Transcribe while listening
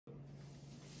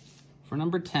For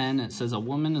number 10, it says a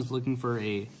woman is looking for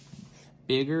a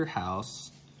bigger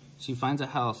house. She finds a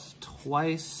house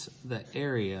twice the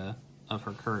area of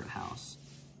her current house.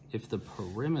 If the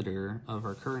perimeter of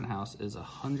her current house is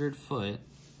 100 foot,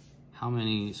 how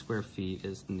many square feet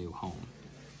is the new home?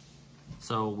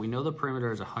 So we know the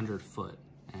perimeter is 100 foot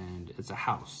and it's a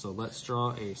house. So let's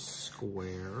draw a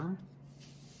square.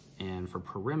 And for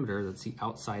perimeter, that's the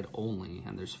outside only.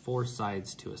 And there's 4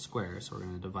 sides to a square. So we're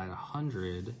gonna divide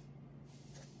 100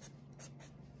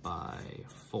 by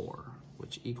 4,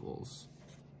 which equals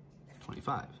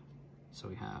 25. So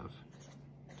we have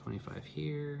 25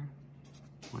 here,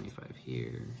 25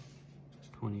 here,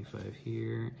 25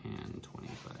 here, and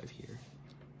 25 here.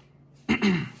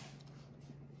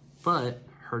 But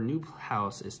her new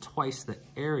house is twice the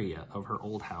area of her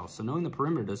old house. So knowing the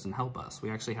perimeter doesn't help us.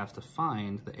 We actually have to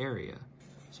find the area.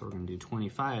 So we're gonna do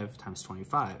 25 times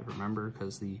 25. Remember,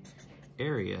 because the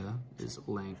area is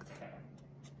length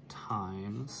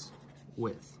times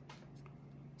width.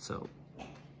 So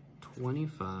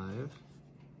 25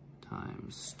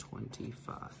 times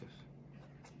 25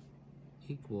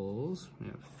 equals, we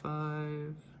have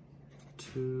 5,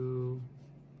 2,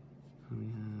 and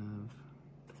we have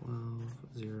 12,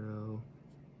 0,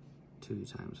 2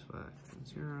 times 5,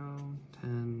 0,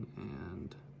 10,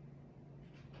 and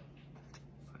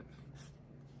 5.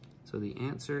 So the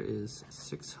answer is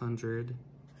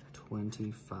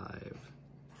 625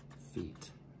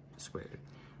 feet squared.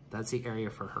 That's the area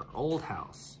for her old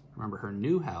house. Remember, her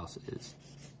new house is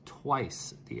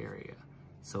twice the area.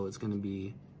 So it's gonna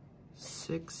be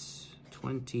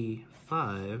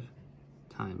 625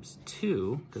 times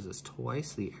 2, because it's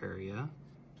twice the area.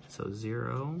 So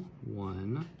 0,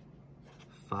 1,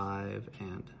 5,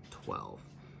 and 12.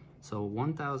 So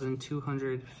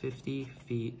 1,250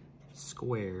 feet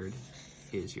squared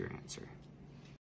is your answer.